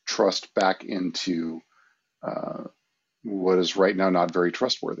put trust back into uh, what is right now not very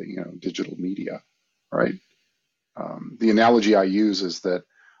trustworthy, digital media, right? The analogy I use is that,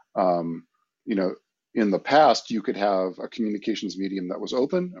 um, you know, in the past, you could have a communications medium that was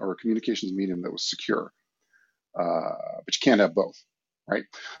open or a communications medium that was secure, but you can't have both, right?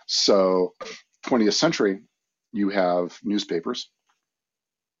 So, 20th century, you have newspapers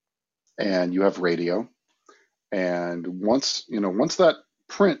and you have radio, and once that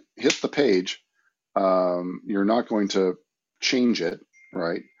print hit the page, you're not going to change it,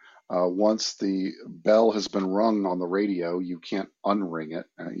 right? Once the bell has been rung on the radio, you can't unring it,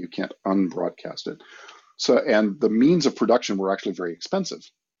 you can't unbroadcast it. So, and the means of production were actually very expensive.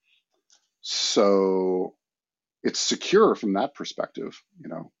 So it's secure from that perspective,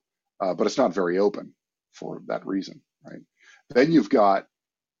 but it's not very open for that reason, right? Then you've got,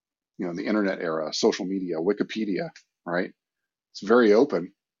 the internet era, social media, Wikipedia, right? It's very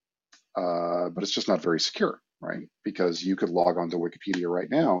open, but it's just not very secure, right? Because you could log onto Wikipedia right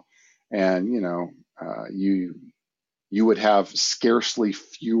now, and you would have scarcely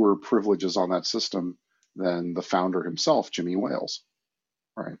fewer privileges on that system than the founder himself, Jimmy Wales,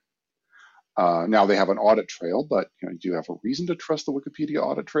 right? Now they have an audit trail, but do you have a reason to trust the Wikipedia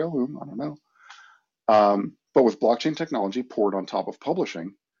audit trail? I don't know. But with blockchain technology poured on top of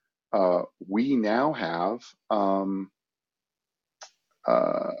publishing, we now have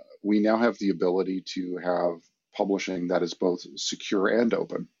uh, we now have the ability to have publishing that is both secure and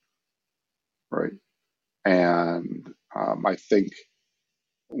open, right? And I think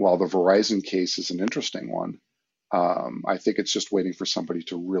while the Verizon case is an interesting one, I think it's just waiting for somebody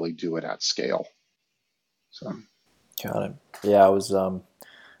to really do it at scale. So Got it. Yeah, I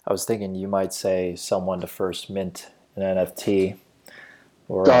was thinking you might say someone to first mint an NFT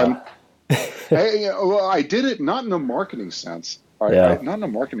or done. Well, I did it not in a marketing sense. yeah. Not in a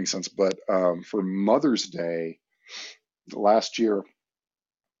marketing sense, but for Mother's Day last year,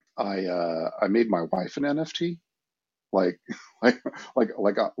 I made my wife an NFT, like like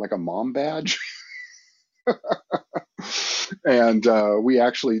like a mom badge. And we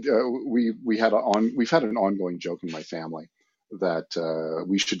actually we've had an ongoing joke in my family that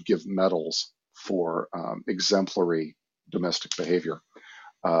we should give medals for exemplary domestic behavior.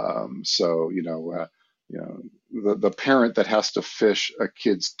 So the parent that has to fish a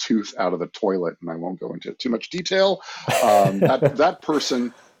kid's tooth out of the toilet, and I won't go into too much detail.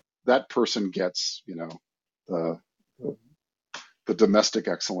 That person gets the the domestic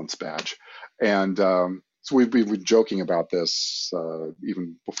excellence badge. And so we've been joking about this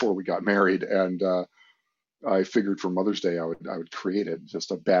even before we got married. And I figured for Mother's Day I would create it,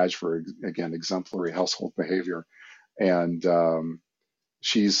 just a badge for, again, exemplary household behavior. And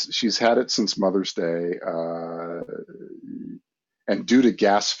she's had it since Mother's Day, and due to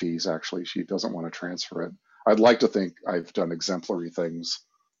gas fees, actually, she doesn't want to transfer it. I'd like to think I've done exemplary things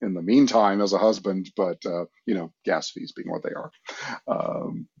in the meantime as a husband, but gas fees being what they are.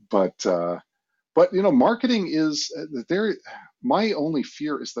 But marketing is there. My only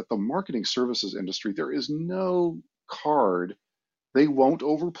fear is that the marketing services industry, there is no card they won't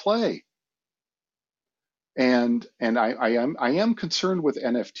overplay. And I am concerned with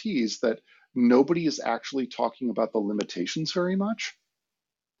NFTs that nobody is actually talking about the limitations very much.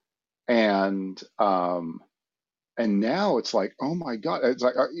 And now it's like, oh my God, it's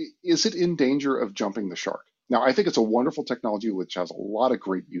like, is it in danger of jumping the shark? Now, I think it's a wonderful technology which has a lot of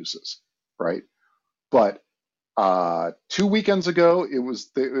great uses, right? But 2 weekends ago, it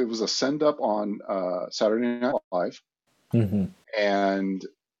was a send up on Saturday Night Live, Hmm. and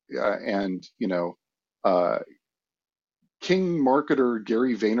uh, King marketer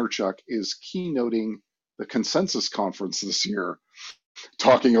Gary Vaynerchuk is keynoting the Consensus Conference this year,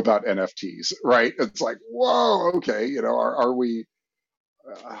 talking about NFTs, right? It's like, whoa, okay, are we,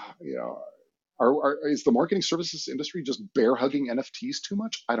 you know, is the marketing services industry just bear hugging NFTs too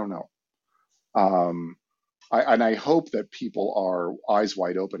much? I don't know. Um, and I hope that people are eyes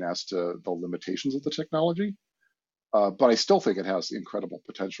wide open as to the limitations of the technology. But I still think it has incredible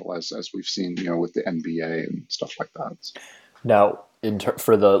potential, as we've seen, with the NBA and stuff like that. Now,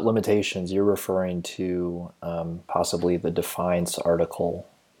 for the limitations, you're referring to possibly the Defiance article,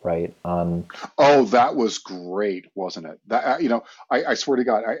 right? On Oh, that was great, wasn't it? I swear to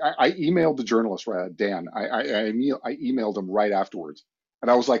God, I emailed the journalist, Dan. I emailed him right afterwards, and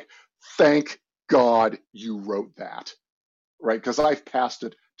I was like, "Thank God you wrote that." Right? Because I've passed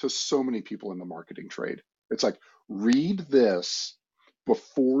it to so many people in the marketing trade. It's like, read this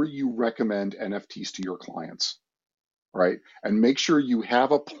before you recommend NFTs to your clients, right? And make sure you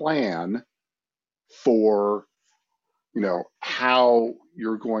have a plan for, how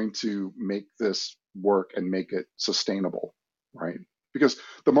you're going to make this work and make it sustainable, right? Because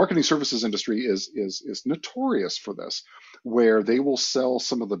the marketing services industry is notorious for this, where they will sell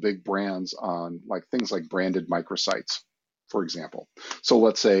some of the big brands on like things like branded microsites, for example. So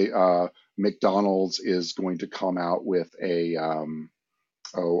let's say McDonald's is going to come out with I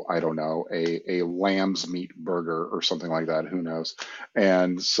don't know, a lamb's meat burger or something like that. Who knows?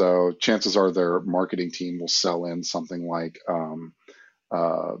 And so chances are their marketing team will sell in something like,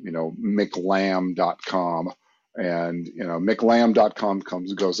 McLamb.com. And, McLamb.com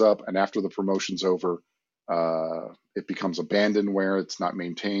goes up, and after the promotion's over, it becomes abandonware. It's not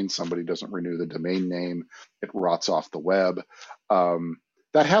maintained. Somebody doesn't renew the domain name. It rots off the web.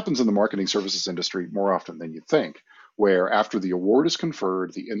 That happens in the marketing services industry more often than you think, where after the award is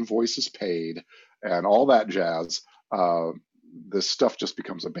conferred, the invoice is paid, and all that jazz, this stuff just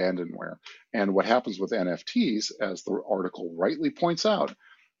becomes abandonware. And what happens with NFTs, as the article rightly points out,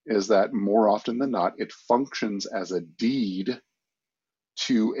 is that more often than not, it functions as a deed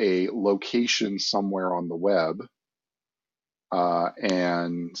to a location somewhere on the web.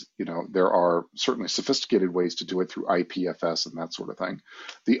 And there are certainly sophisticated ways to do it through IPFS and that sort of thing.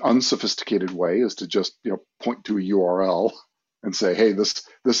 The unsophisticated way is to just point to a URL and say, "Hey, this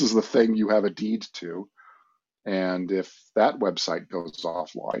is the thing you have a deed to." And if that website goes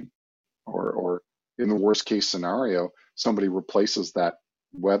offline, or in the worst case scenario, somebody replaces that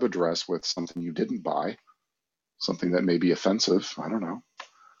web address with something you didn't buy, something that may be offensive. I don't know.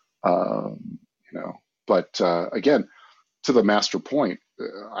 Um, but again, to the master point,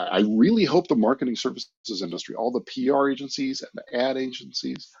 I really hope the marketing services industry, all the PR agencies and the ad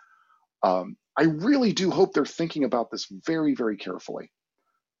agencies, I really do hope they're thinking about this very, very carefully.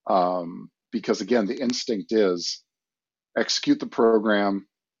 Because again, the instinct is execute the program,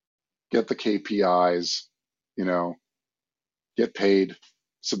 get the KPIs, you know, get paid,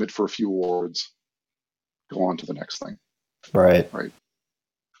 submit for a few awards, go on to the next thing, right, right?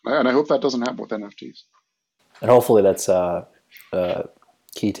 And I hope that doesn't happen with NFTs. and hopefully that's a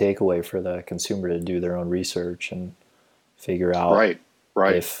key takeaway for the consumer to do their own research and figure out Right,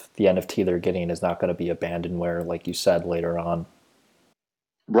 right, if the NFT they're getting is not going to be abandonware, like you said later on.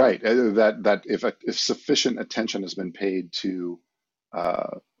 right. That if sufficient attention has been paid to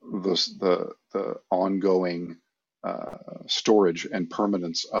the ongoing storage and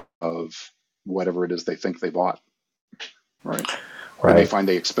permanence of whatever it is they think they bought, right? They may Right. find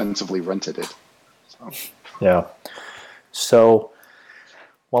they expensively rented it. So, Yeah. So,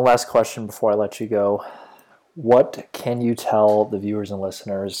 one last question before I let you go. What can you tell the viewers and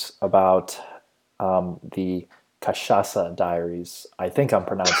listeners about the Cachaça Diaries? I think I'm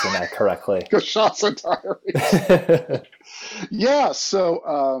pronouncing that correctly. Cachaça Diaries. Yeah. So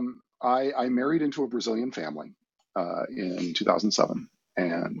I married into a Brazilian family in 2007,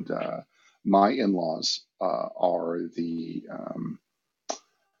 and my in-laws are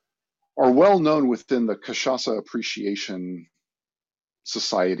well known within the cachaça appreciation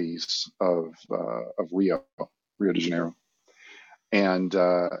societies of Rio de Janeiro, and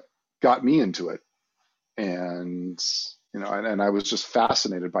got me into it. And and I was just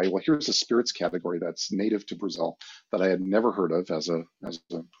fascinated by, well, here's a spirits category that's native to Brazil that I had never heard of as a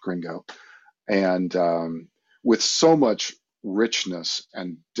gringo, and with so much richness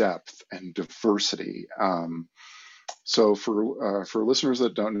and depth and diversity. So for listeners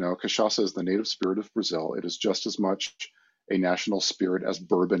that don't know, cachaça is the native spirit of Brazil. It is just as much a national spirit as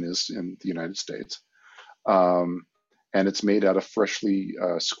bourbon is in the United States. Um, and it's made out of freshly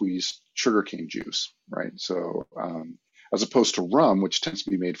squeezed sugarcane juice, right? So as opposed to rum, which tends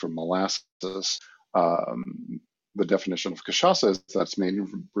to be made from molasses, um, the definition of cachaça is that it's made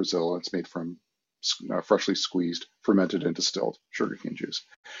in Brazil. It's made from freshly squeezed, fermented, and distilled sugarcane juice.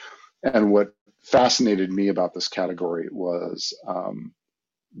 And what fascinated me about this category was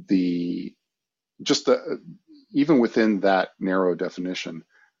the just the even within that narrow definition,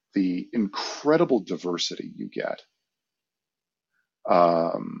 the incredible diversity you get,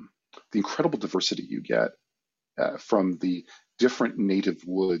 um, the incredible diversity you get from the different native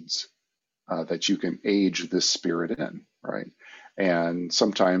woods that you can age this spirit in, right? And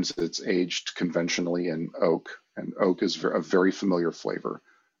sometimes it's aged conventionally in oak, and oak is a very familiar flavor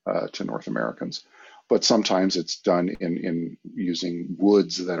to North Americans. But sometimes it's done in using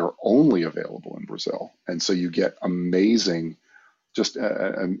woods that are only available in Brazil, and so you get amazing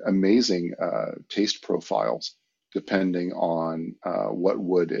taste profiles depending on what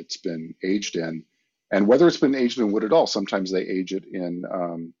wood it's been aged in, and whether it's been aged in wood at all. Sometimes they age it in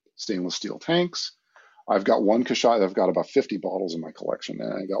stainless steel tanks. I've got about 50 bottles in my collection,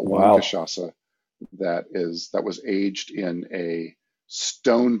 and I got one Wow. cachaça that was aged in a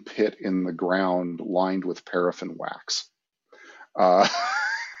stone pit in the ground lined with paraffin wax. Uh,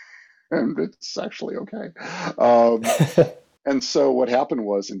 and it's actually okay. Um, and so what happened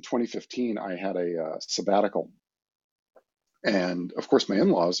was in 2015, I had a sabbatical, and of course, my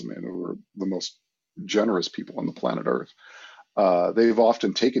in-laws, I mean, who were the most generous people on the planet Earth, they've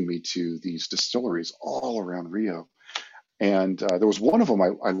often taken me to these distilleries all around Rio. And there was one of them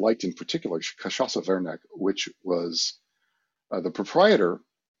I liked in particular, Cachaça Werneck, which was the proprietor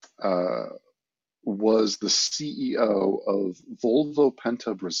uh, was the CEO of Volvo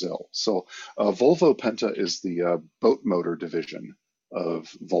Penta Brazil. So Volvo Penta is the boat motor division of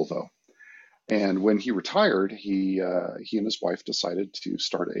Volvo. And when he retired, he and his wife decided to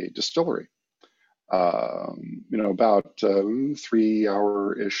start a distillery. About 3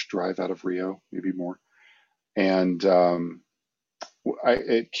 hour-ish drive out of Rio, maybe more. And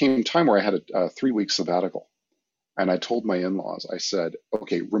it came time where I had a 3 week sabbatical. And I told my in-laws, I said,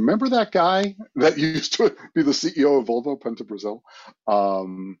 okay, remember that guy that used to be the CEO of Volvo Penta Brazil?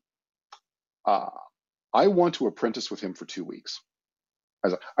 Um, uh, I want to apprentice with him for 2 weeks.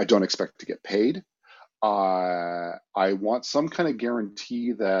 I don't expect to get paid. I want some kind of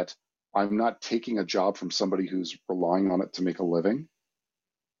guarantee that I'm not taking a job from somebody who's relying on it to make a living.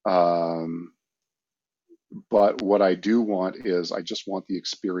 Um, but what I do want is I just want the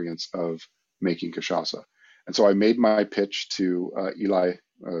experience of making cachaça. And so I made my pitch to Eli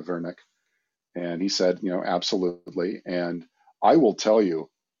Vernick, and he said, absolutely. And I will tell you,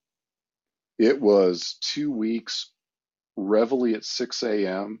 it was 2 weeks, reveille at 6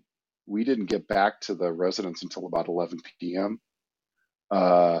 a.m. We didn't get back to the residence until about 11 p.m.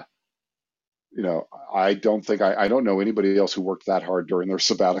 Uh, I don't know anybody else who worked that hard during their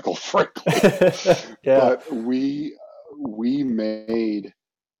sabbatical, frankly. Yeah. But we made,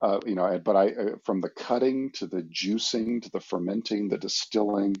 but from the cutting to the juicing to the fermenting, the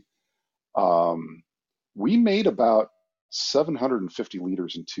distilling, um, we made about 750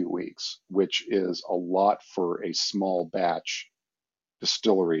 liters in 2 weeks, which is a lot for a small batch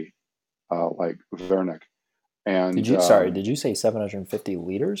distillery like Vernick. Did And you, sorry, did you say 750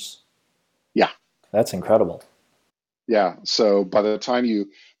 liters? yeah, That's incredible. yeah. So by the time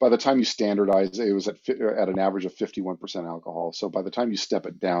you standardize, it was at an average of 51% alcohol. So by the time you step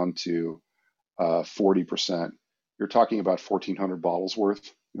it down to 40%, you're talking about 1,400 bottles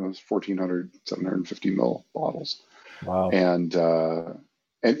worth. It's 1,400, 750 ml bottles, Wow. and uh,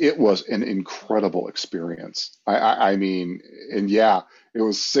 and it was an incredible experience. I mean, and yeah, it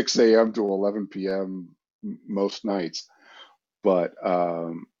was 6 a.m. to 11 p.m. most nights, but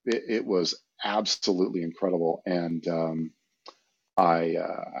it was absolutely incredible. And I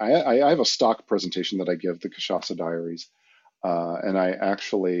have a stock presentation that I give, the Cachaça Diaries. And I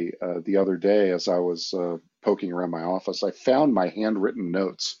actually, the other day, as I was poking around my office, I found my handwritten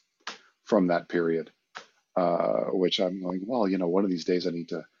notes from that period, which I'm like, well, one of these days I need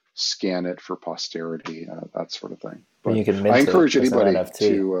to scan it for posterity, that sort of thing. Well, But you can I mint it encourage as an anybody NFT.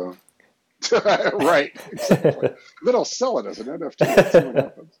 to, right, exactly. Then I'll sell it as an NFT and see what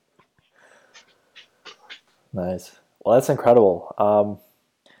happens. Nice. Well, that's incredible.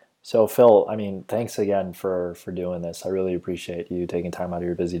 So Phil, I mean, thanks again for doing this. I really appreciate you taking time out of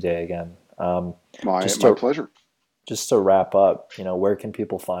your busy day again. My Just my to pleasure. just to wrap up, where can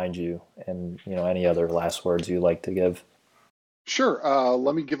people find you, and any other last words you like to give? Sure.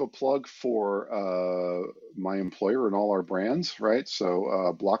 Let me give a plug for my employer and all our brands, right?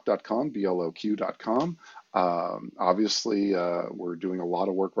 So block.com, bloq.com. Obviously, we're doing a lot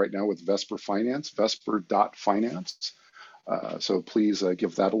of work right now with Vesper Finance, vesper.finance. So please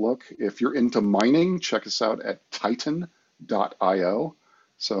give that a look. If you're into mining, check us out at titan.io.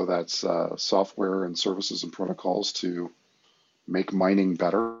 So that's software and services and protocols to make mining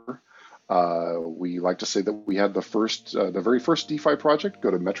better. We like to say that we had the very first DeFi project.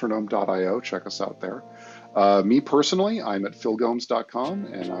 Go to metronome.io, check us out there. Me personally, I'm at philgomes.com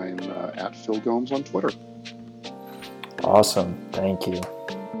and I'm at philgomes on Twitter. Awesome. Thank you.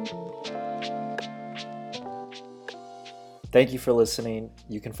 Thank you for listening.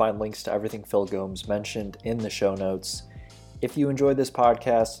 You can find links to everything Phil Gomes mentioned in the show notes. If you enjoyed this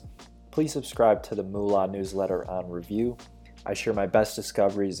podcast, please subscribe to the Moolah newsletter on review. I share my best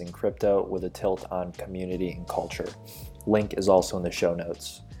discoveries in crypto with a tilt on community and culture. Link is also in the show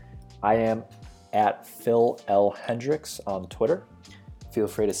notes. I am at Phil L. Hendricks on Twitter. Feel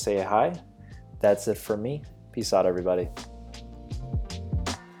free to say hi. That's it for me. Peace out, everybody.